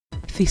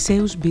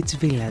Theseus Beach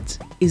Village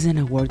is an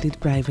awarded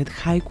private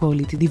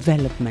high-quality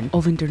development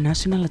of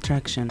international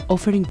attraction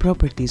offering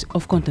properties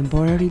of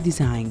contemporary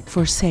design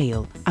for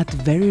sale at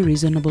very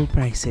reasonable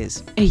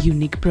prices. A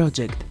unique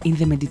project in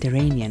the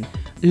Mediterranean,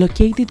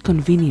 located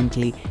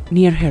conveniently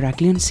near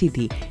Heraklio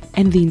City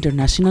and the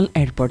international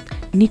airport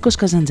Nikos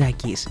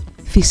Kazantzakis.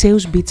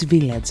 Theseus Beach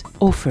Village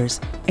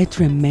offers a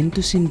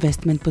tremendous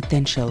investment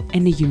potential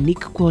and a unique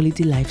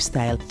quality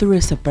lifestyle through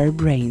a superb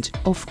range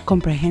of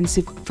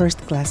comprehensive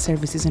first-class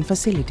services and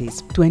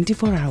facilities,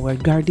 24-hour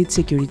guarded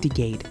security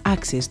gate,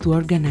 access to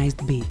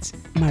organized beach,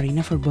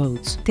 marina for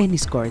boats,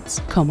 tennis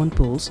courts, common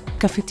pools,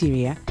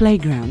 cafeteria,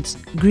 playgrounds,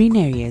 green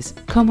areas,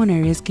 common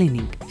areas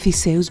cleaning.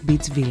 Theseus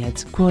Beach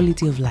Village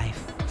quality of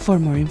life. For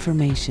more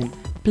information,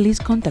 please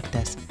contact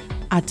us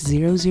at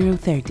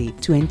 0030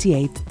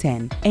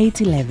 2810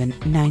 811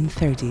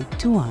 930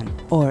 21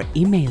 or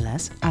email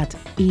us at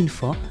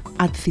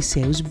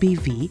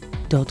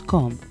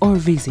info@theseusbv.com or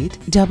visit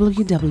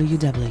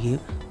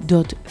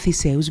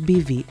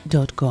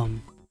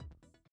www.theseusbv.com.